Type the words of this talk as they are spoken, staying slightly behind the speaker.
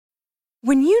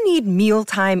When you need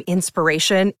mealtime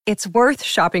inspiration, it's worth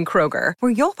shopping Kroger,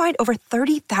 where you'll find over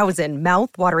 30,000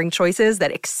 mouth-watering choices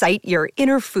that excite your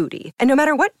inner foodie. And no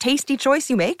matter what tasty choice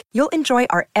you make, you'll enjoy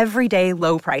our everyday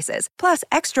low prices, plus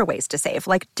extra ways to save,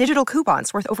 like digital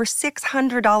coupons worth over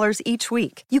 $600 each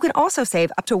week. You can also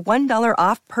save up to $1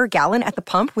 off per gallon at the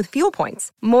pump with fuel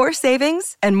points. More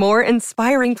savings and more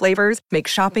inspiring flavors make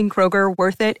shopping Kroger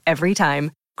worth it every time.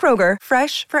 Kroger,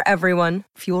 fresh for everyone.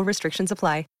 Fuel restrictions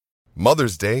apply.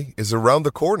 Mother's Day is around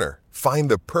the corner.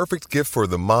 Find the perfect gift for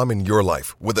the mom in your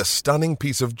life with a stunning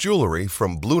piece of jewelry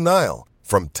from Blue Nile.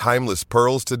 From timeless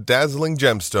pearls to dazzling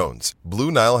gemstones,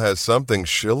 Blue Nile has something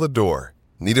she'll adore.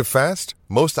 Need it fast?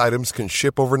 Most items can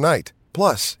ship overnight.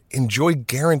 Plus, enjoy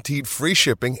guaranteed free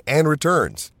shipping and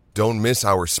returns. Don't miss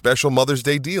our special Mother's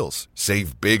Day deals.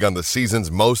 Save big on the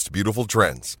season's most beautiful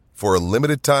trends. For a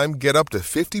limited time, get up to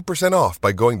 50% off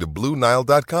by going to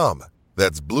BlueNile.com.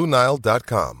 That's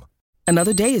BlueNile.com.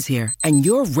 Another day is here, and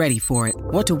you're ready for it.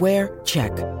 What to wear?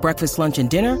 Check. Breakfast, lunch, and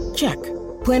dinner? Check.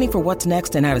 Planning for what's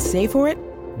next and how to save for it?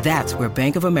 That's where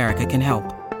Bank of America can help.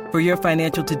 For your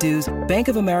financial to-dos, Bank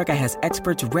of America has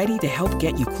experts ready to help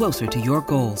get you closer to your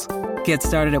goals. Get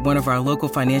started at one of our local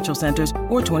financial centers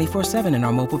or 24/7 in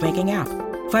our mobile banking app.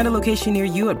 Find a location near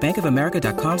you at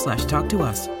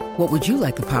bankofamerica.com/talktous. What would you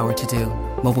like the power to do?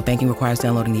 Mobile banking requires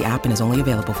downloading the app and is only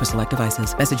available for select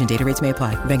devices. Message and data rates may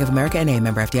apply. Bank of America N.A.,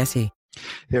 member FDIC.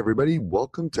 Hey, everybody.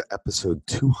 Welcome to episode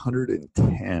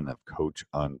 210 of Coach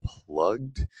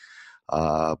Unplugged.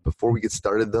 Before we get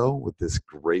started, though, with this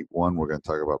great one, we're going to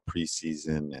talk about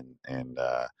preseason and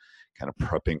kind of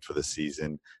prepping for the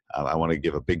season. I want to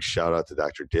give a big shout out to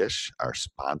Dr. Dish, our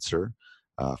sponsor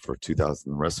for the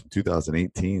rest of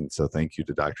 2018. So thank you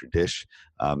to Dr. Dish.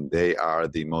 They are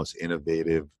the most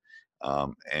innovative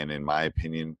and, in my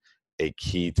opinion, a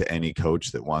key to any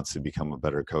coach that wants to become a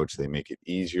better coach. They make it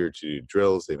easier to do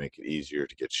drills. They make it easier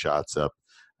to get shots up.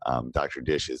 Dr.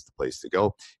 Dish is the place to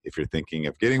go. If you're thinking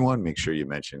of getting one, make sure you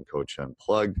mention Coach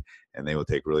Unplugged, and they will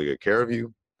take really good care of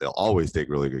you. They'll always take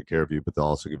really good care of you, but they'll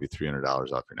also give you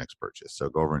 $300 off your next purchase. So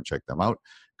go over and check them out,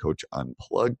 Coach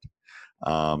Unplugged.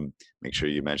 Make sure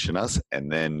you mention us,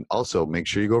 and then also make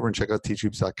sure you go over and check out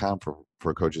teachhoops.com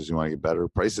for coaches who want to get better.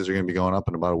 Prices are going to be going up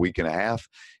in about a week and a half.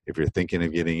 If you're thinking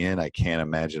of getting in, I can't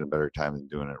imagine a better time than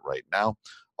doing it right now.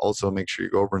 Also, make sure you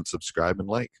go over and subscribe and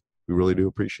like. We really do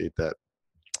appreciate that.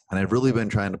 And I've really been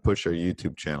trying to push our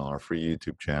YouTube channel, our free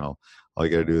YouTube channel. All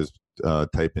you got to do is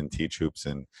type in Teach Hoops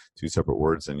in two separate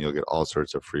words, and you'll get all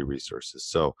sorts of free resources.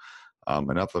 So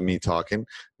enough of me talking.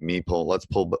 Let's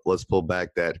pull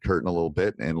back that curtain a little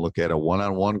bit and look at a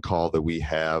one-on-one call that we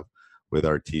have with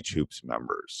our Teach Hoops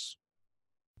members.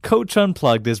 Coach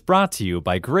Unplugged is brought to you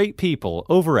by great people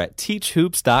over at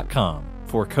teachhoops.com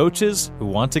for coaches who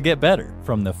want to get better.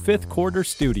 From the Fifth Quarter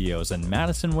Studios in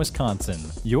Madison, Wisconsin,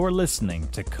 you're listening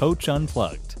to Coach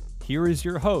Unplugged. Here is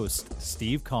your host,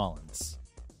 Steve Collins.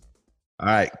 All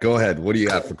right, go ahead. What do you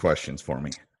have for questions for me?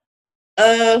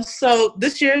 So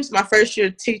this year is my first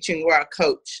year teaching where I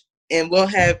coach, and we'll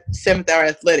have 7th hour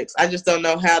athletics. I just don't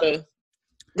know how to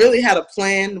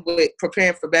plan with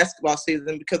preparing for basketball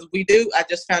season, because I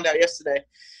just found out yesterday,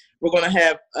 we're going to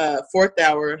have 4th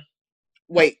hour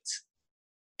weights.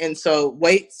 And so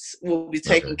weights will be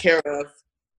taken care of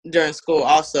during school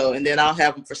also, and then I'll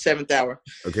have them for 7th hour.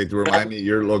 Okay, to remind me,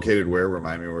 you're located where?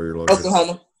 Remind me where you're located.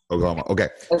 Oklahoma. Okay.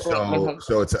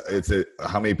 So it's a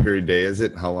how many period day is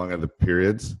it? How long are the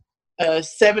periods?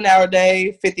 7-hour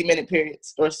day, 50-minute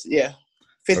periods,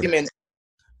 50 minutes.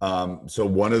 So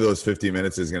one of those 50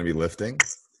 minutes is going to be lifting?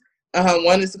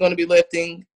 One is going to be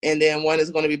lifting, and then one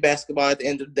is going to be basketball at the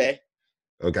end of the day.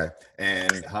 Okay.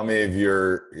 And how many of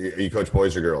you coach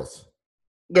boys or girls?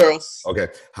 Girls. Okay.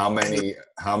 How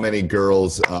many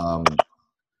girls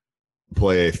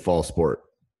play a fall sport?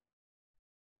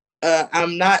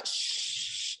 I'm not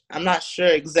sure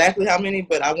exactly how many,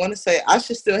 but I want to say I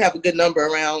should still have a good number,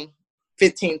 around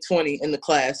 15, 20 in the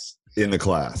class. In the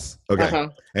class. Okay.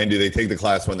 And do they take the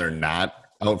class when they're not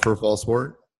out for fall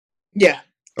sport? Yeah.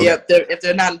 Okay. Yep. If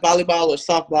they're not in volleyball or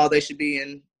softball, they should be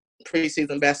in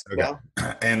preseason basketball.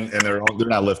 Okay. And they're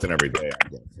not lifting every day,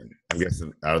 I'm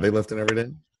guessing. Are they lifting every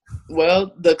day?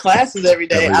 Well, the class is every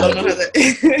day. I don't know how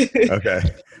that. Okay.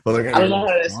 Well, I don't know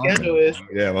how that schedule is.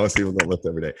 Yeah, most people don't lift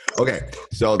every day. Okay,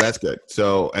 so that's good.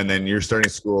 So, and then you're starting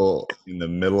school in the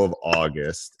middle of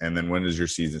August, and then when does your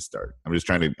season start? I'm just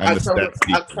trying to.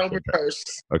 October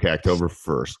 1st. Okay, October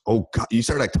 1st. Oh God, you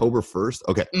start October 1st.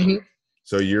 Okay. Mm-hmm.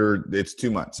 So it's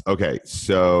 2 months. Okay.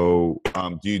 So,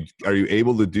 are you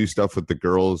able to do stuff with the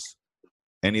girls?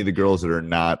 Any of the girls that are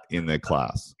not in the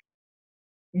class?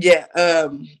 Yeah.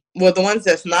 Well, the ones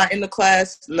that's not in the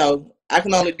class, no. I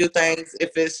can only do things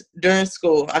if it's during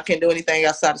school. I can't do anything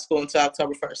outside of school until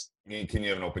October 1st. Can you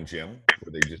have an open gym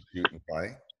where they just shoot and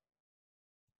play?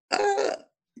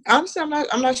 Honestly,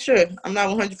 I'm not sure. I'm not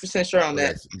 100% sure on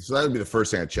that. So that would be the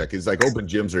first thing I check. Is like open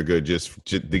gyms are good just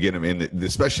to get them in,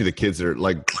 especially the kids that are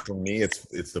like, for me,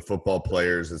 it's the football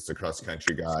players, it's the cross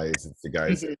country guys, it's the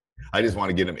guys. I just want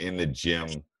to get them in the gym.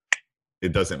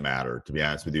 It doesn't matter, to be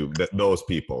honest with you. Those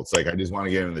people, it's like I just want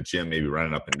to get in the gym, maybe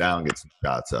running up and down, get some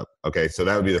shots up. Okay, so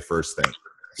that would be the first thing.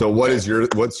 So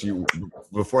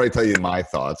before I tell you my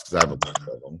thoughts, because I have a bunch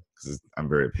of them, because I'm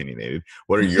very opinionated.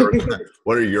 What are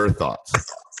your thoughts?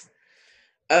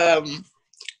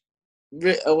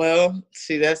 Well,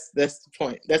 see, that's the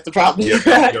point. That's the problem.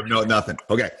 Yeah, no, nothing.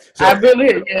 Okay. So, I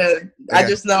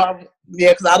just know,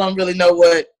 because I don't really know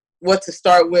what to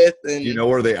start with. And you know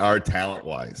where they are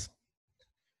talent-wise?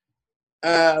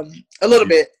 A little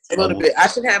bit. I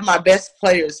should have my best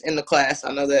players in the class.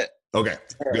 I know that. Okay,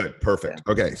 good, perfect.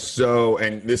 Okay, so,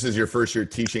 and this is your first year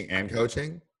teaching and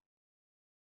coaching?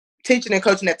 Teaching and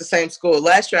coaching at the same school.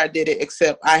 Last year I did it,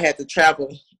 except I had to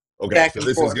travel. Okay, so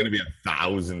this is going to be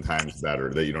 1,000 times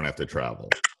better that you don't have to travel.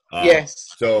 Yes.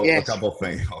 So a couple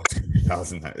things. Oh, it's going to be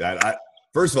 1,000 times.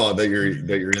 First of all, that you're in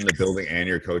the building and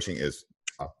you're coaching is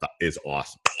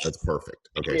awesome. That's perfect.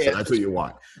 Okay, so that's what you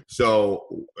want.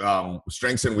 So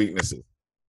strengths and weaknesses.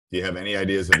 Do you have any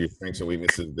ideas of your strengths and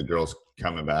weaknesses of the girls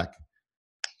coming back?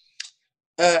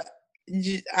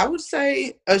 I would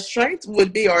say a strength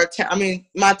would be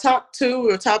my top 2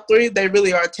 or top 3, they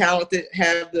really are talented,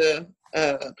 have the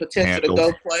potential to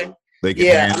go play. They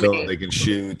can handle, they can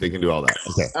shoot, they can do all that.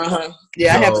 Okay.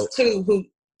 Yeah, I have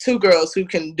two girls who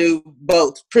can do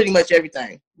both, pretty much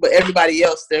everything. But everybody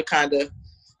else, they're kind of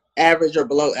average or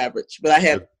below average. But I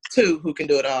have 2 who can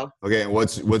do it all. Okay, and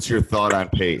what's your thought on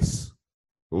pace?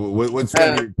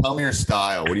 Tell me your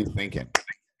style. What are you thinking?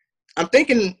 I'm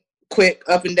thinking quick,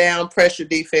 up and down, pressure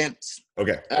defense.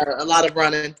 Okay. A lot of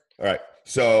running. All right.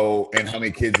 So, and how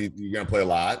many kids you're going to play a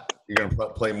lot? You're going to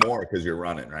play more because you're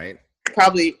running, right?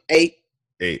 Probably 8.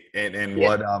 8. And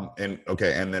what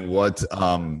and then what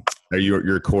are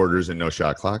your quarters and no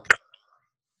shot clock?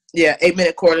 Yeah,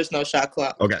 8-minute quarters, no shot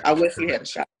clock. Okay. I wish we had a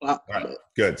shot clock. All right.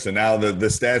 Good. So now the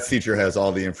stats teacher has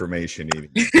all the information needed.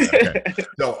 Okay.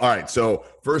 So all right. So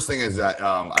first thing is that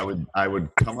I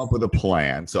would come up with a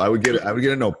plan. So I would get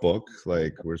a notebook.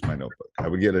 Like, where's my notebook? I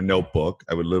would get a notebook.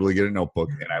 I would literally get a notebook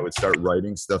and I would start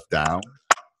writing stuff down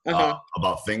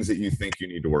about things that you think you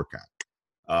need to work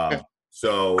on.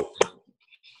 So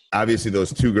obviously,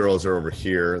 those 2 girls are over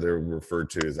here. They're referred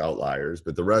to as outliers.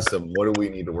 But the rest of them, what do we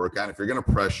need to work on? If you're going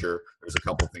to pressure, there's a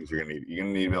couple things you're going to need. You're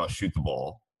going to need to be able to shoot the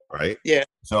ball, right? Yeah.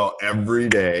 So every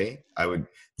day, I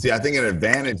think an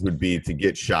advantage would be to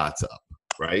get shots up,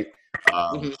 right?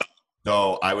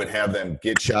 So I would have them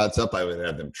get shots up. I would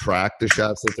have them track the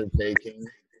shots that they're taking.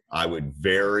 I would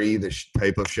vary the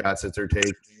type of shots that they're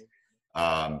taking.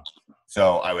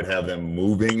 So I would have them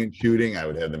moving and shooting. I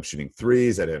would have them shooting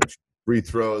threes. I'd have them free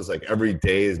throws. Like every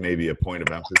day is maybe a point of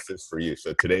emphasis for you.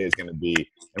 So today is going to be,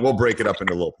 and we'll break it up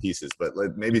into little pieces, but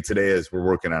maybe today is we're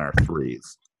working on our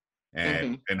threes.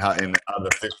 And how in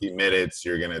the 50 minutes,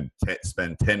 you're going to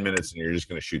spend 10 minutes and you're just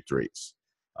going to shoot threes.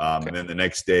 And then the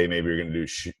next day, maybe you're going to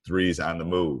do threes on the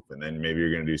move. And then maybe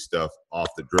you're going to do stuff off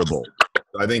the dribble.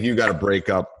 So I think you got to break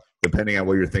up depending on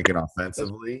what you're thinking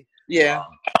offensively. Yeah.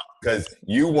 Because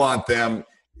you want them.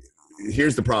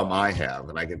 Here's the problem I have,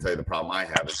 and I can tell you the problem I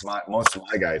have is most of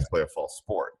my guys play a fall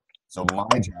sport. So my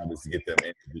job is to get them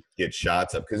in to get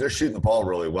shots up because they're shooting the ball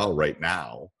really well right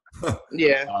now. But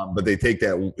they take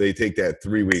that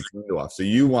 3-week window off. So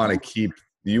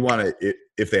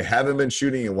if they haven't been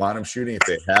shooting, you want them shooting. If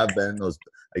they have been,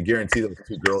 I guarantee those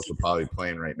 2 girls are probably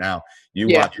playing right now. You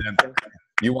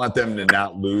want them to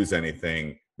not lose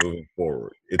anything moving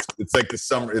forward. It's like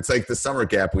the summer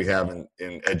gap we have in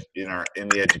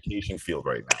the education field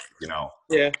right now. You know,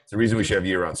 it's the reason we should have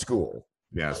year-round school.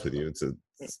 To be honest with you, it's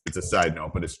a side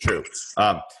note, but it's true.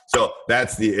 So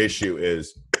that's the issue.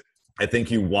 Is I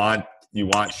think you want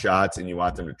shots and you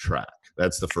want them to track.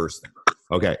 That's the first thing.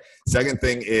 Okay. Second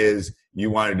thing is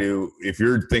you want to do, if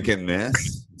you're thinking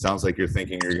this, it sounds like you're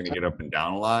thinking you're going to get up and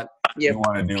down a lot. You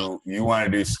want to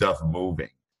do stuff moving.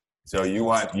 So you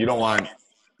don't want.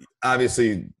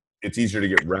 Obviously, it's easier to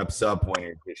get reps up when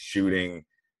you're just shooting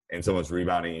and someone's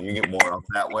rebounding, and you get more up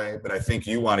that way. But I think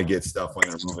you want to get stuff when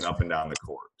they're moving up and down the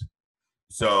court.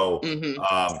 So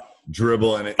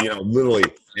dribble and literally,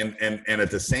 and at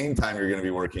the same time, you're going to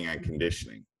be working on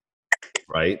conditioning,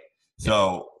 right?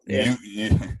 So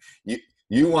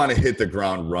you want to hit the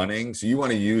ground running. So you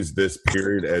want to use this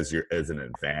period as an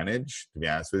advantage. To be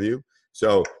honest with you,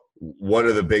 so what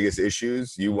are the biggest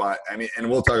issues you want? I mean, and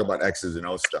we'll talk about X's and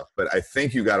O stuff, but I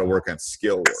think you got to work on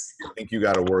skill work. I think you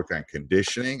got to work on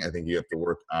conditioning. I think you have to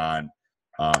work on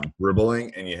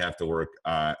dribbling, and you have to work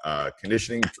on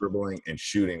conditioning, dribbling, and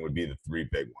shooting would be the three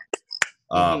big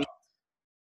ones.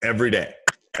 Every day.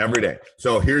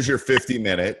 So here's your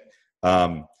 50-minute.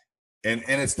 And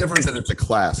it's different than it's a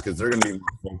class because they're going to be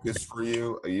more focused for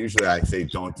you. Usually I say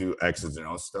don't do X's and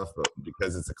O stuff, but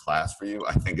because it's a class for you,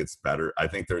 I think it's better. I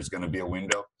think there's going to be a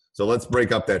window. So let's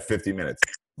break up that 50 minutes.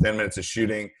 10 minutes of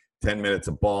shooting, 10 minutes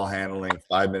of ball handling,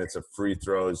 5 minutes of free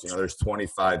throws. There's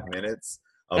 25 minutes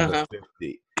of the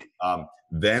 50.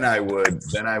 Then I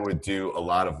would do a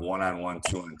lot of one-on-one,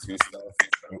 two-on-two stuff.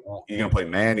 You're going to play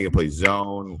man, you're going to play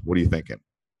zone. What are you thinking?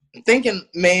 Thinking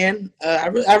man. I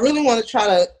really want to try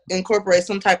to incorporate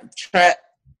some type of trap.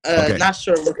 Okay. Not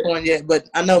sure which one yet, but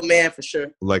I know man for sure.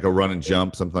 Like a run and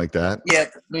jump, something like that? Yeah.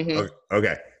 Mm-hmm.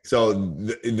 Okay. So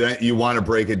you want to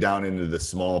break it down into the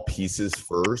small pieces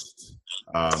first.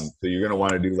 So you're going to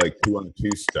want to do like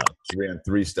 2-on-2 stuff,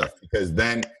 3-on-3 stuff, because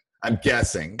then I'm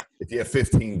guessing if you have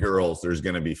 15 girls, there's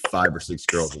going to be 5 or 6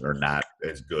 girls that are not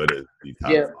as good as the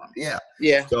top one.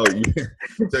 Yeah. So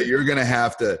you're going to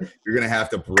have to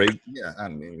break. Yeah, I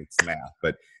mean it's math,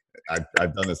 but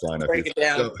I've done this long enough. Break it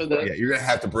down. You're going to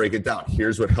have to break it down.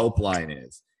 Here's what help line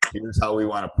is. Here's how we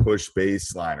want to push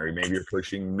baseline, or maybe you're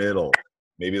pushing middle.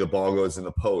 Maybe the ball goes in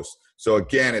the post. So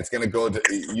again, it's going to go to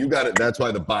you. Got it. That's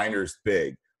why the binder's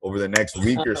big. Over the next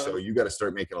week or so, you got to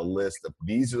start making a list of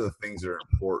these are the things that are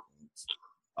important.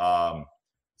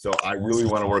 So I really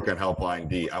want to work on helpline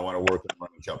D. I want to work on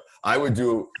running jump. I would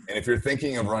do, and if you're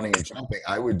thinking of running and jumping,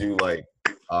 I would do like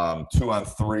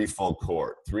 2-on-3 full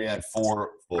court, 3-on-4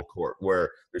 full court,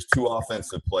 where there's 2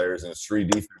 offensive players and 3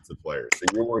 defensive players. So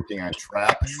you're working on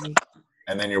trapping,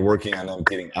 and then you're working on them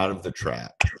getting out of the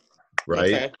trap,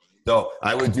 right? Okay. So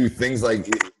I would do things like,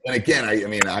 and again, I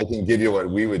mean, I can give you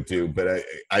what we would do, but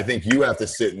I think you have to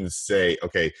sit and say,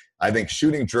 okay, I think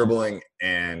shooting, dribbling,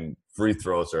 and free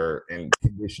throws and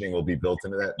conditioning will be built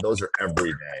into that. Those are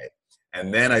every day.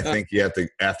 And then I think you have to,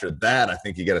 after that, I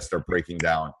think you got to start breaking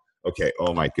down, okay,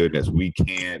 oh my goodness, we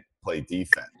can't play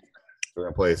defense. We're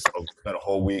going to spend a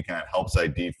whole week on help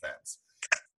side defense.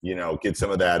 Get some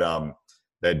of that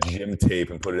gym tape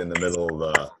and put it in the middle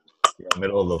of the thing,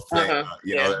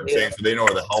 what I'm saying? So they know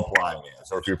where the help line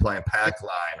is. Or if you're playing pack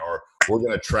line, or we're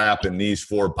going to trap in these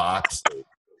 4 boxes.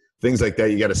 Things like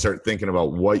that, you got to start thinking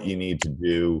about what you need to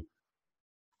do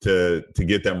to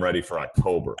get them ready for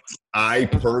October. I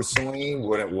personally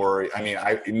wouldn't worry. I mean,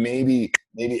 maybe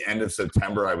end of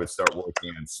September I would start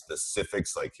working on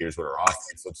specifics, like here's what our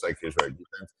offense looks like, here's what our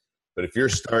defense. But if you're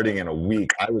starting in a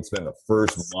week, I would spend the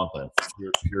first month on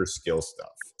pure skill stuff.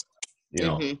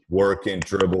 Working,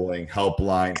 dribbling, help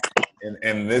line.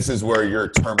 And this is where your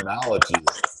terminology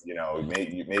is.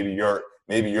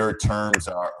 Maybe your terms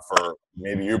are for,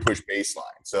 maybe you push baseline.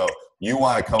 So you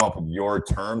want to come up with your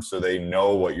terms so they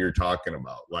know what you're talking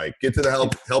about. Like get to the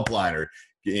help line, or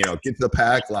get to the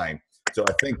pack line. So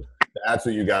I think that's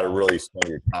what you got to really spend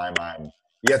your time on.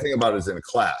 You got to think about it as in a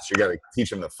class. You got to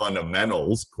teach them the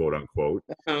fundamentals, quote unquote,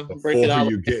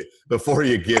 before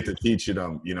you get to teaching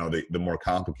them, the more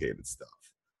complicated stuff.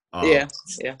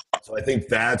 So I think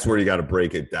that's where you got to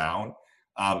break it down.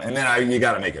 And then you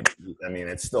got to make it. I mean,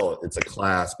 it's a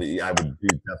class, but I would do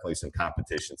definitely some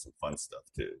competition, some fun stuff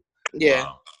too. Yeah.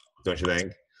 Don't you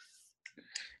think?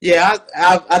 Yeah,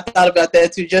 I thought about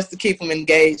that too, just to keep them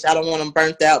engaged. I don't want them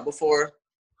burnt out before.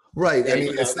 Right. I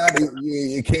mean, it's not,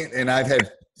 you can't, and I've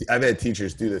had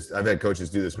teachers do this. I've had coaches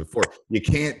do this before. You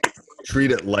can't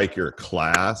treat it like your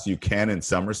class. You can in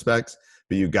some respects,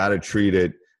 but you got to treat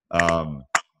it,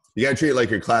 like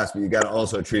your class, but you got to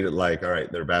also treat it like, all right,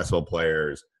 they're basketball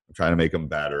players. I'm trying to make them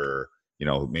better.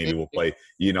 Maybe we'll play,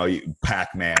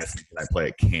 Pac-Man is something I play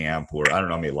at camp, or I don't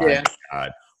know, maybe Lion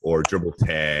God, or dribble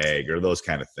tag, or those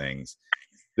kind of things.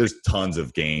 There's tons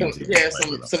of games.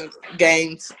 Some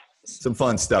games. Some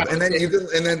fun stuff. And then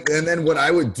and then what I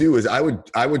would do is I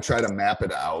would try to map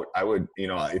it out. I would,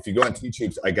 if you go on Teach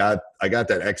Hoops, I got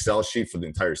that Excel sheet for the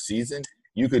entire season.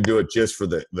 You could do it just for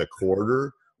the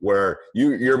quarter, where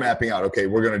you're mapping out, okay,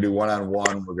 we're going to do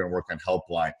one-on-one, we're going to work on help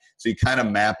line. So you kind of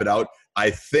map it out.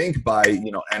 I think by,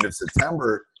 end of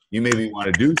September, you maybe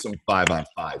want to do some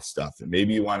 5-on-5 stuff, and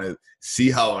maybe you want to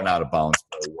see how an out of bounds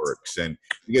play works. And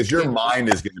because your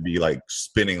mind is going to be like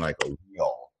spinning like a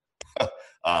wheel.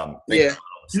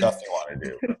 Stuff you want to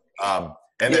do.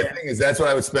 And the thing is, that's what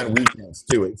I would spend weekends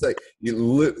too. It's like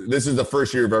this is the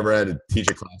first year you've ever had to teach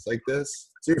a class like this.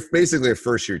 So you're basically a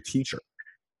first year teacher.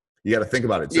 You got to think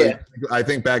about it. So I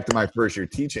think back to my first year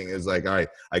teaching is like, all right,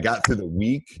 I got through the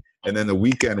week, And then the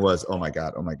weekend was, oh my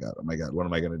God, what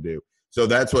am I going to do? So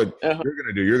that's what you're going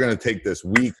to do. You're going to take this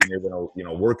week and you're going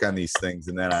to, work on these things.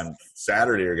 And then on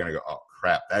Saturday, you're going to go, oh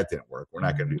crap, that didn't work. We're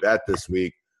not going to do that this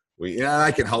week.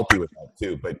 I can help you with that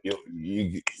too, but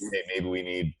maybe we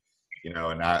need,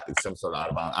 some sort of out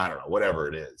of bounds, I don't know, whatever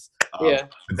it is. But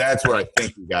that's what I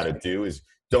think you got to do is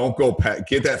don't go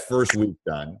get that first week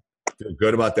done. Feel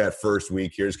good about that first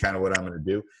week. Here's kind of what I'm going to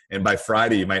do. And by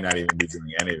Friday, you might not even be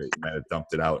doing any of it. You might have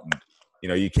dumped it out.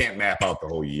 And, you can't map out the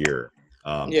whole year,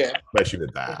 especially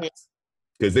with that.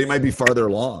 Because they might be farther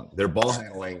along. Their ball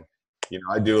handling,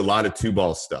 I do a lot of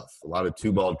two-ball stuff, a lot of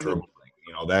two-ball dribbling.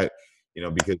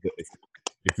 Because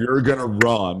if you're going to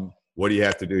run, what do you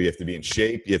have to do? You have to be in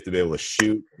shape. You have to be able to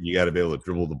shoot. You got to be able to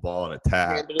dribble the ball and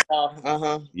attack.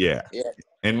 Yeah.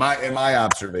 And my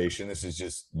observation, this is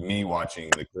just me watching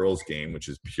the girls' game, which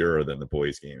is purer than the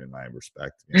boys' game in my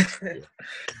respect.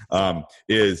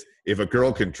 Is if a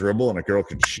girl can dribble and a girl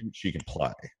can shoot, she can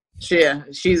play. Yeah,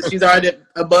 she's already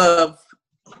above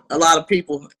a lot of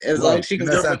people as long as she can.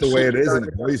 That's not the way it is in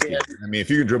the boys' game. I mean, if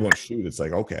you can dribble and shoot, it's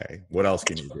like, okay, what else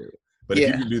can you do? But if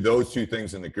you can do those two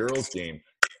things in the girls' game,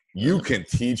 you can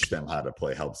teach them how to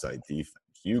play help side defense.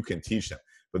 You can teach them,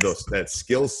 but that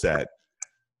skill set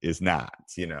is not.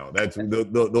 That's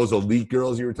those elite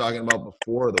girls you were talking about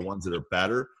before, the ones that are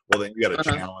better. Well, then you got to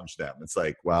challenge them. It's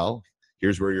like, well,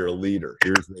 here's where you're a leader.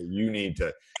 Here's where you need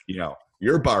to,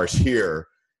 your bar's here.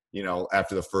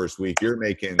 After the first week, you're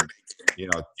making,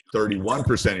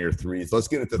 31% of your threes. Let's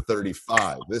get it to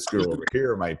 35. This girl over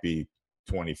here might be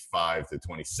 25 to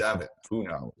 27. Who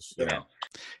knows? Yeah.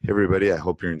 Hey everybody, I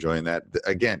hope you're enjoying that.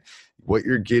 Again, what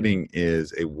you're getting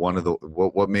is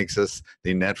what makes us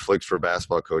the Netflix for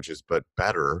basketball coaches, but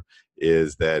better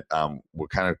is that we're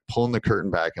kind of pulling the curtain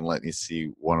back and letting you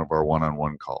see one of our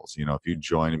one-on-one calls. If you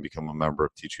join and become a member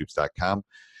of teachhoops.com,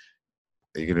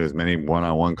 you can do as many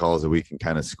one-on-one calls that we can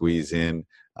kind of squeeze in.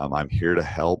 I'm here to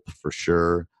help for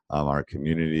sure. Our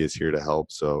community is here to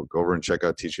help. So go over and check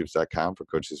out teachhoops.com for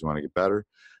coaches who want to get better.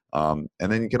 And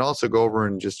then you can also go over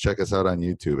and just check us out on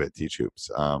YouTube at Teach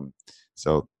Hoops.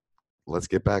 So let's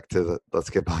get back to the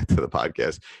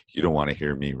podcast. You don't want to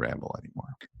hear me ramble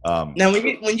anymore. Now,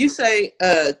 when you say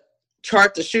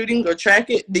chart the shooting or track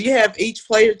it, do you have each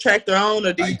player track their own,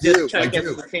 or do you just track it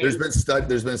as a team?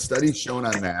 There's been studies shown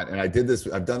on that, and I've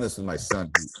done this with my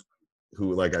son,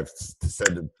 who like I've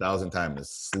said 1,000 times, is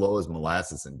slow as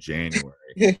molasses in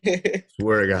January.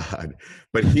 Swear to God.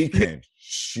 But he can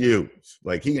shoot.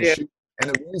 Like he can shoot.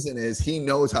 And the reason is he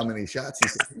knows how many shots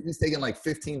he's taking like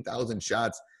 15,000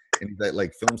 shots, and he's at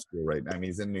like film school right now. I mean,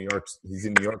 he's in New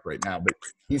York right now, but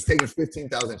he's taking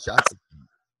 15,000 shots.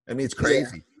 I mean, it's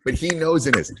crazy. Yeah. But he knows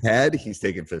in his head he's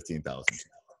taking 15,000 shots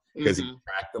because he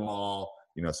tracked them all.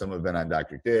 Some have been on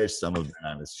Dr. Dish, some have been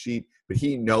on his sheet, but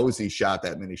he knows he shot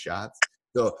that many shots.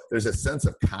 So there's a sense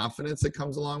of confidence that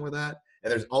comes along with that.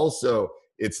 And there's also,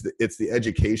 it's the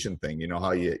education thing.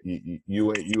 How you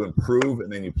improve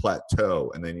and then you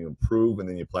plateau, and then you improve and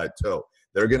then you plateau.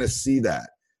 They're going to see that.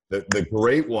 The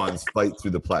great ones fight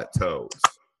through the plateaus,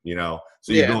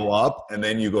 So you go up and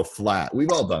then you go flat.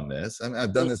 We've all done this.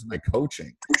 I've done this in my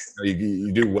coaching.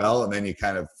 You do well and then you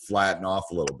kind of flatten off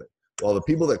a little bit. Well, the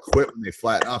people that quit when they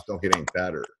flatten off don't get any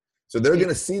better. So they're going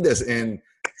to see this in,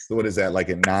 what is that, like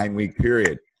a 9-week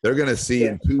period. They're going to see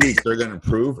in 2 weeks they're going to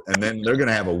improve, and then they're going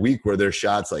to have a week where their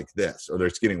shot's like this, or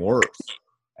it's getting worse,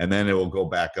 and then it will go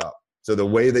back up. So the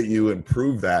way that you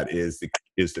improve that is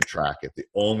to track it. The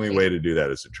only way to do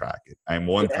that is to track it. I'm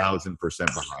 1,000%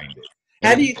 behind it.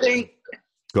 How do you think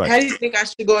I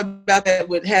should go about that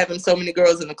with having so many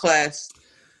girls in the class?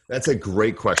 That's a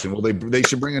great question. Well, they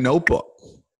should bring a notebook.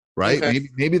 Right? Okay.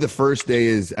 Maybe the first day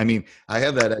is, I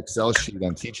have that Excel sheet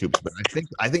on Teach Hoops, but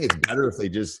I think it's better if they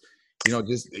just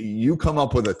you come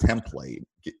up with a template.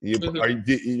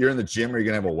 You're in the gym, are you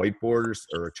going to have a whiteboard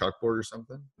or a chalkboard or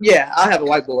something? Yeah, I'll have a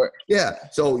whiteboard. Yeah.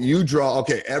 So you draw,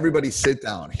 okay, everybody sit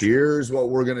down. Here's what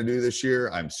we're going to do this year.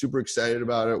 I'm super excited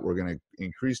about it. We're going to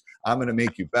increase. I'm going to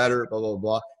make you better, blah, blah,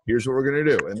 blah. Here's what we're going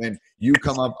to do. And then you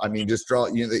come up, just draw,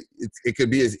 it could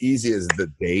be as easy as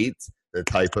the date, the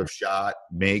type of shot,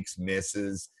 makes,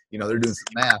 misses. They're doing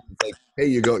some math. It's like, hey,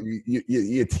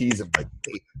 you tease them like,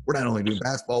 hey, we're not only doing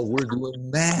basketball, we're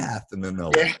doing math. And then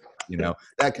they'll,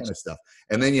 that kind of stuff.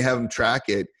 And then you have them track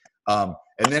it. And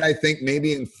then I think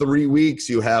maybe in 3 weeks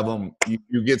you have them,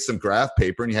 you get some graph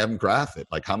paper and you have them graph it.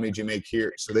 Like, how many did you make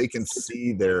here? So they can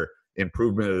see their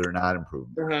improvement or their not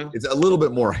improvement. It's a little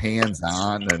bit more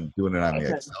hands-on than doing it on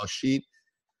the Excel sheet.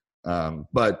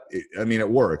 But it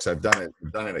works. I've done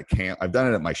it at camp. I've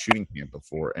done it at my shooting camp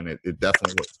before, and it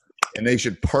definitely works. And they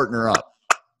should partner up.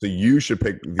 So you should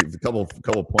pick a couple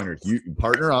pointers. You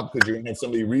partner up because you're gonna have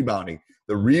somebody rebounding.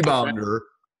 The rebounder,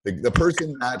 the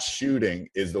person not shooting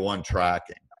is the one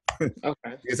tracking.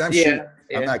 Okay. Because I'm shooting,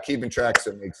 I'm not keeping track so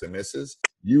it makes and misses.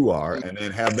 You are, and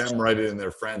then have them write it in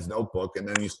their friend's notebook, and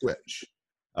then you switch.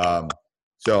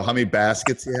 So how many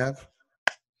baskets do you have?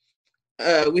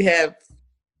 We have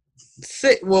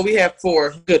 6. Well, we have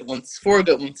 4 good ones. 4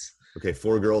 good ones. Okay,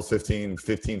 4 girls, 15,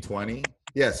 20.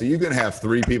 Yeah, so you can have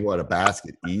 3 people at a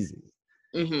basket easy.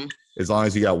 Mm-hmm. As long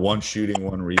as you got 1 shooting,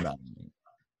 1 rebounding.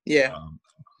 Yeah.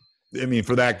 I mean,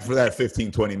 for that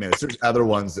 15, 20 minutes. There's other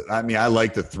ones. I mean, I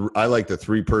like the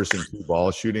 3-person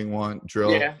 2-ball shooting one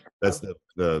drill. Yeah. That's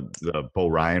the Bo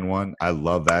Ryan one. I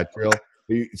love that drill.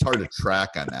 It's hard to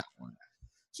track on that one.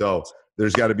 So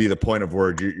there's got to be the point of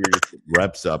where you're getting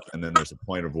reps up, and then there's a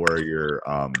point of where you're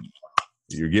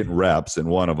getting reps in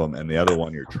one of them, and the other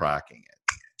one you're tracking it.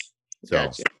 So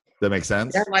gotcha. That makes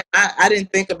sense. Yeah, like I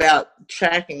didn't think about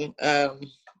tracking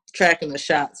the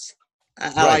shots.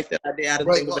 I like that idea. I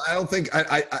don't think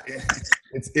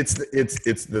it's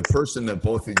the person that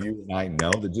both of you and I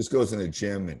know that just goes in the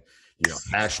gym and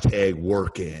hashtag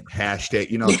working, hashtag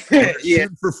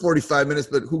for 45 minutes,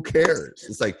 but who cares?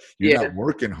 It's like you're not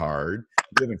working hard.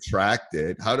 You haven't tracked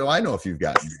it. How do I know if you've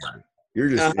gotten there? You're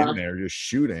just in there, just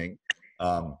shooting.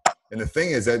 And the thing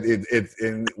is that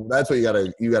and that's what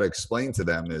you gotta explain to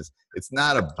them is it's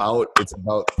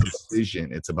about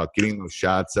precision. It's about getting those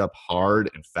shots up hard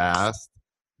and fast,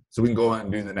 so we can go on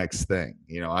and do the next thing.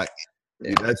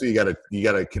 That's what you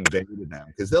gotta convey to them,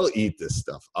 because they'll eat this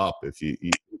stuff up if you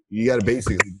gotta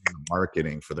basically do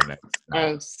marketing for the next.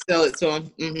 Sell it to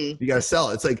them. Mm-hmm. You gotta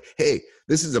sell it. It's like, hey,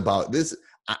 this is about this.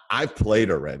 I've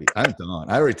played already. I'm done.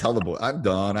 I already tell the boy I'm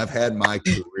done. I've had my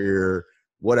career.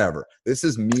 Whatever. This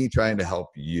is me trying to help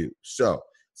you. So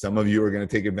some of you are going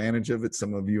to take advantage of it.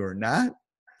 Some of you are not.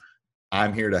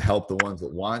 I'm here to help the ones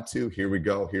that want to. Here we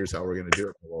go. Here's how we're going to do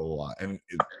it. Blah, blah, blah. And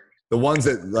the ones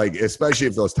that, like, especially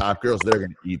if those top girls,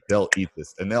 they'll eat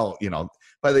this, and they'll,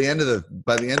 by the end of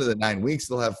the 9 weeks,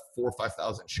 they'll have 4,000 or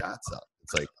 5,000 shots up.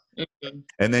 It's like,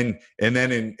 and then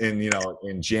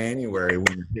in January,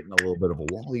 when you're hitting a little bit of a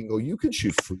wall, you can go, you can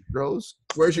shoot free throws.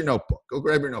 Where's your notebook? Go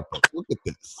grab your notebook. Look at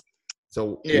this.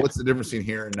 So what's the difference between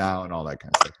here and now and all that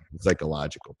kind of stuff? The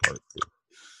psychological part too.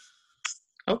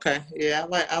 Okay. Yeah,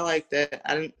 I like that.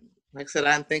 I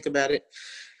didn't think about it.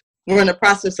 We're in the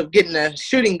process of getting a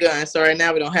shooting gun, so right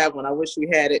now we don't have one. I wish we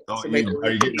had it. Are you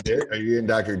getting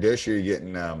Dr. Dish, or are you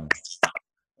getting the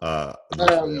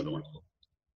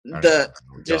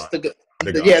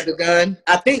gun?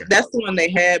 I think that's the one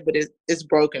they had, but it's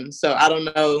broken. So I don't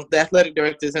know. The athletic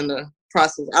director's in the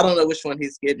process. I don't know which one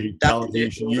he's getting.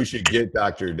 You should get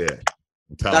Dr. Dish.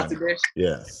 Dr. Dish?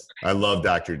 Yes. I love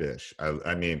Dr. Dish.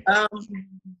 I mean, are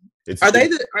they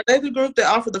the group that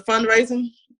offer the fundraising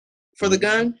for the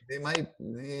gun? They might.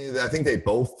 I think they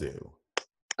both do.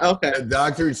 Okay.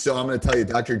 So I'm going to tell you,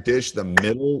 Dr. Dish, the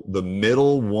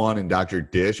middle one in Dr.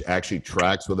 Dish actually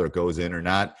tracks whether it goes in or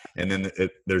not. And then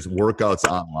there's workouts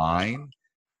online.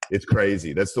 It's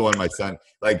crazy. That's the one my son,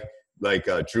 like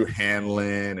Drew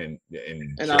Hanlon and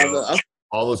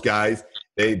all those guys,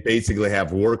 they basically have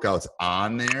workouts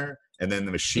on there, and then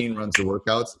the machine runs the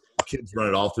workouts. The kids run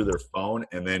it all through their phone,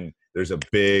 and then there's a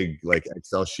big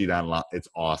Excel sheet online. It's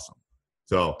awesome.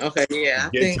 So okay, yeah,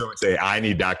 to him and say, I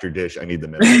need Dr. Dish. I need the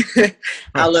middle.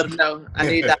 I'll let him know. I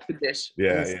need Dr. Dish.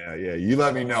 Yeah. You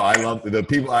let me know. I love the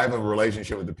people. I have a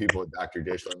relationship with the people at Dr.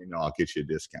 Dish. Let me know. I'll get you a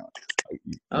discount.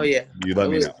 You let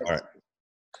me know. All right.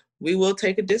 We will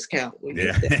take a discount. With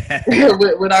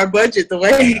our budget the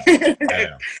way.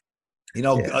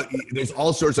 There's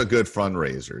all sorts of good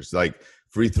fundraisers, like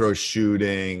free throw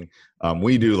shooting.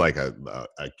 We do like a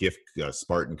gift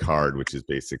Spartan card, which is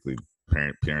basically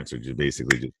parents are just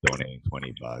donating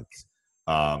 $20.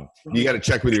 You got to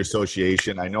check with your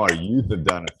association. I know our youth have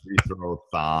done a free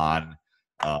throw-thon.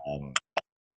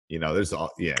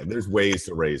 There's ways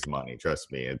to raise money. Trust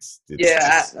me.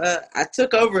 I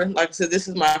took over. Like I said, this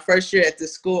is my first year at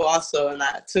this school also, and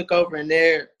I took over in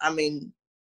there. I mean,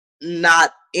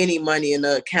 not any money in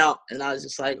the account, and I was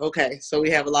just like, okay, so we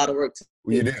have a lot of work to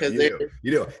do.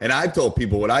 You do. And I've told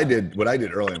people what I did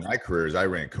early in my career is I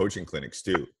ran coaching clinics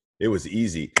too. It was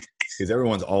easy because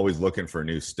everyone's always looking for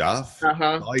new stuff.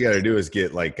 All you got to do is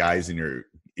get like guys in your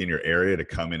area to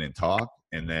come in and talk,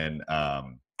 and then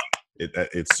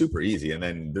it's super easy. And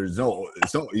then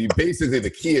basically the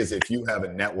key is if you have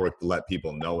a network to let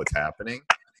people know what's happening,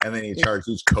 and then you charge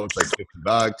each coach like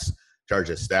 $50, charge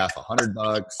a staff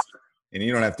 $100, and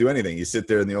you don't have to do anything. You sit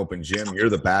there in the open gym. You're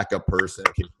the backup person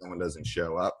in case someone doesn't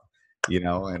show up,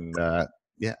 and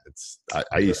yeah,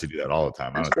 I used to do that all the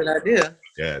time. That's a good idea.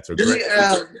 Yeah, it's a Do great.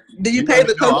 do you pay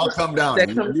the coach? No, I'll come down.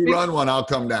 You run one, I'll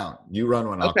come down. You run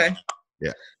one, Okay.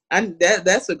 Yeah.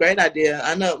 That's a great idea.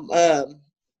 I know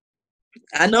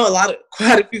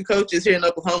quite a few coaches here in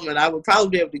Oklahoma, and I would probably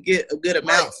be able to get a good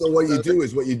amount. Right. So what you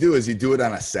do is you do it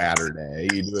on a Saturday.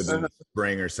 You do it in the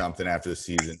spring or something after the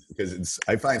season, because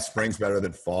I find spring's better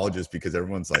than fall, just because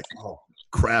everyone's like, oh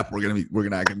crap, we're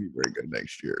not gonna be very good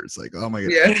next year. It's like, oh my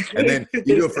god. Yeah. And then you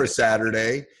do it for a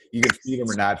Saturday. You can feed them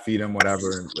or not feed them,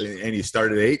 whatever. And you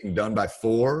start at 8 and done by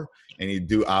 4, and you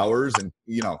do hours. And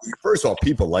first of all,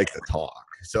 people like to talk,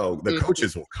 so the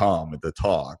coaches will come at the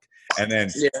talk. And then,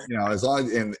 as long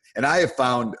as, and I have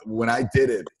found when I did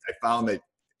it, I found that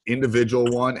individual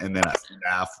one and then a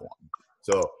staff one.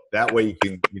 So that way you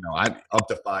can, I'm up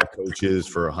to 5 coaches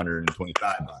for $125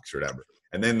 or whatever.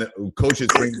 And then the coaches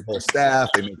bring the whole staff,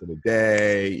 they make it a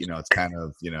day, it's kind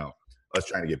of, us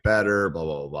trying to get better, blah,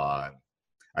 blah, blah.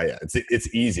 And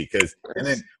it's easy because, and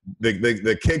then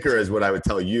the kicker is what I would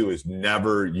tell you is you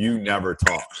never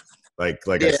talk.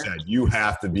 Like I said, you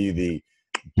have to be the,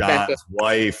 John's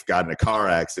wife got in a car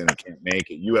accident and can't make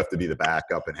it. You have to be the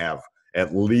backup and have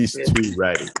at least 2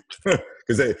 ready.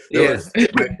 Because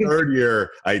my 3rd year,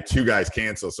 I had 2 guys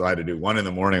cancel, so I had to do 1 in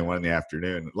the morning, 1 in the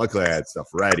afternoon. Luckily, I had stuff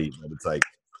ready, but it's like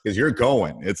because you're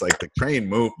going, it's like the train's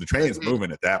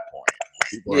moving at that point.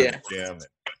 People are in the gym,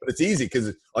 but it's easy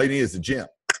because all you need is the gym.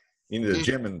 You need a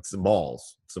gym and some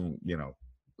balls, some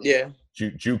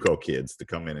JUCO kids to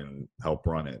come in and help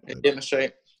run it. And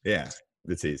demonstrate. Yeah,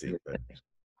 it's easy. But.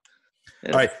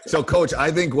 All right, so Coach,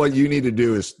 I think what you need to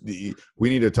do is we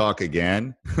need to talk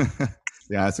again. To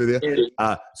be honest with you.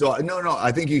 So no,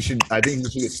 I think you should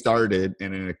get started,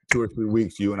 and in 2 or 3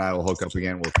 weeks, you and I will hook up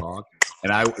again. We'll talk,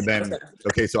 and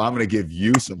so I'm going to give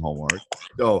you some homework.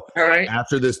 So all right.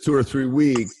 After this 2 or 3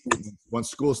 weeks, once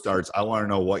school starts, I want to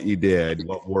know what you did,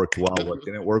 what worked well, what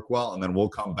didn't work well, and then we'll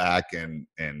come back and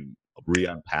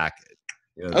re-unpack it.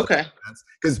 Okay.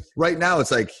 Because right now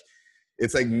it's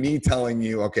like me telling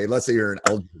you, okay, let's say you're an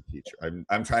algebra teacher.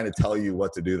 I'm trying to tell you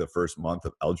what to do the first month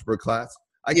of algebra class.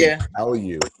 I can tell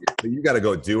you, but you got to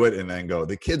go do it and then go.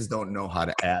 The kids don't know how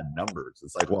to add numbers.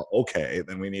 It's like, well, okay,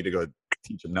 then we need to go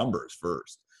teach them numbers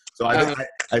first. So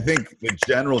I think the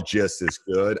general gist is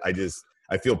good.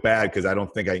 I feel bad because I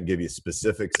don't think I can give you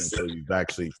specifics until you've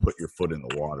actually put your foot in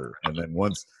the water. And then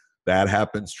once that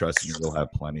happens, trust me, you'll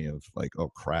have plenty of like, oh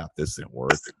crap, this didn't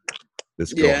work.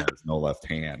 This girl has no left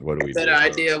hand. What do we do? Better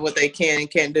idea what they can and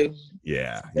can't do.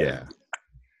 Yeah. Does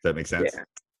that make sense?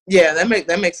 Yeah,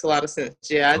 that makes a lot of sense.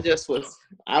 Yeah,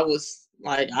 I was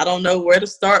like, I don't know what to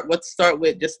start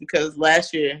with, just because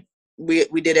last year we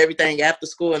did everything after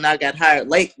school and I got hired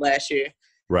late last year.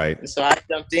 Right. And so I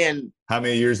jumped in. How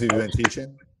many years have you been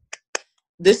teaching?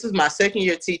 This is my 2nd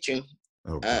year teaching.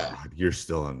 Oh God, you're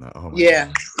still in the. Oh my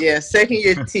God. Yeah. 2nd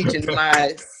year teaching,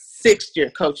 my 6th year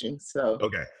coaching. So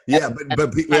okay, yeah,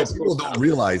 but people don't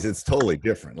realize it's totally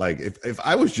different. Like if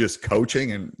I was just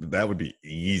coaching, and that would be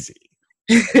easy,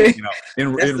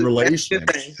 in relation.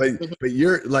 But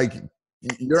you're like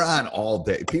you're on all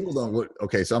day. People don't look.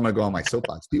 Okay, so I'm gonna go on my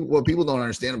soapbox. What people don't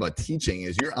understand about teaching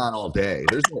is you're on all day.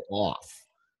 There's no off.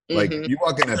 Like you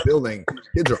walk in that building,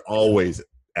 kids are always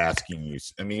asking you.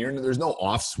 I mean, there's no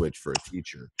off switch for a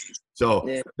teacher. So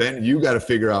then you got to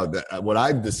figure out that what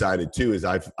I've decided too is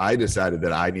I decided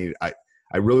that I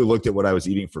really looked at what I was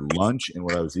eating for lunch and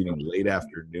what I was eating late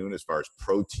afternoon as far as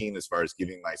protein, as far as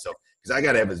giving myself, because I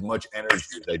got to have as much energy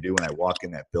as I do when I walk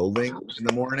in that building in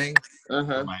the morning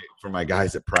for my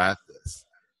guys at practice.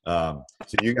 So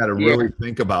you got to really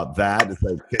think about that. It's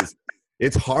like, because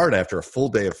it's hard after a full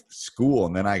day of school,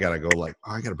 and then I got to go like,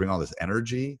 oh, I got to bring all this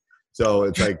energy. So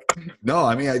it's like, no,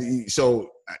 I mean,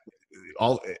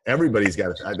 everybody's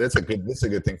got to. This is a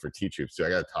good thing for teachers. So I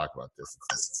got to talk about this.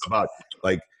 It's about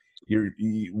like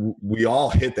we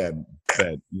all hit that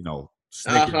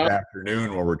Snickers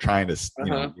afternoon where we're trying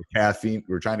to caffeine.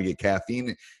 We're trying to get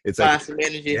caffeine. It's like some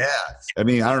energy. Yeah, I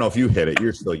mean, I don't know if you hit it.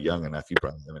 You're still young enough. You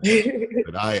probably haven't hit it,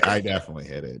 but I definitely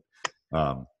hit it.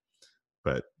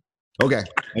 But okay,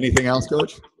 anything else,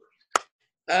 Coach?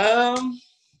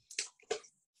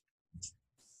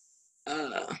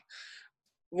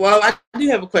 Well, I do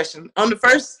have a question. On the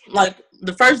first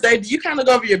day, do you kind of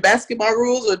go over your basketball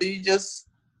rules, or do you just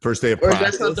first day of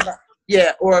practice?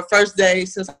 Or first day,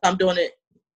 since I'm doing it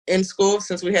in school,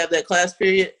 since we have that class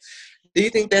period. Do you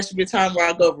think that should be a time where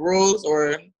I go over rules,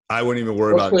 or I wouldn't even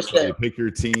worry about it until you pick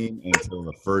your team until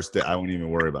the first day. I wouldn't even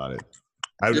worry about it.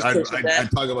 I'd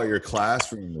talk about your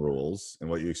classroom rules and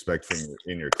what you expect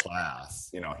in your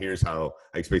class. Here's how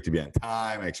I expect to be on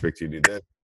time. I expect you to do this.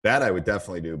 That I would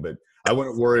definitely do, but I I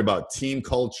wouldn't worry about team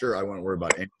culture. I wouldn't worry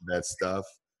about any of that stuff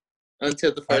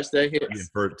until the first day hits.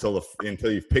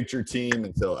 Until you've picked your team,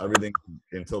 until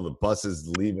the bus is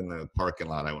leaving the parking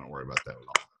lot. I wouldn't worry about that at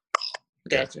all.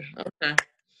 Gotcha. Okay.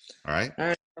 All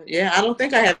right. Yeah, I don't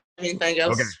think I have anything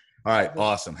else. Okay. All right.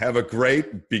 Awesome. Have a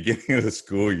great beginning of the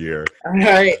school year. All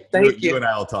right. Thank you. You and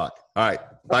I will talk. All right.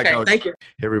 Bye, okay, Coach. Thank you.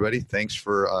 Hey, everybody. Thanks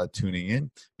for tuning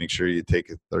in. Make sure you take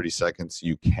 30 seconds.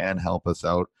 You can help us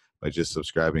out by just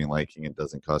subscribing and liking. It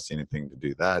doesn't cost you anything to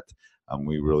do that.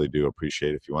 We really do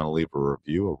appreciate it. If you want to leave a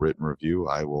review, a written review,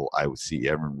 I will see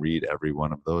and read every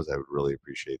one of those. I would really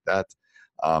appreciate that.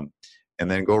 And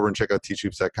then go over and check out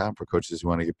teachhoops.com for coaches who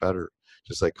want to get better.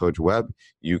 Just like Coach Webb,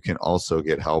 you can also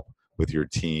get help with your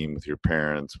team, with your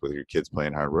parents, with your kids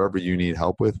playing hard. Whatever you need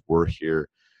help with, we're here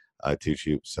at Teach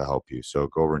Hoops to help you. So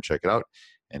go over and check it out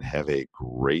and have a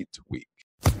great week.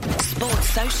 Sports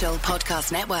Social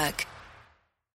Podcast Network.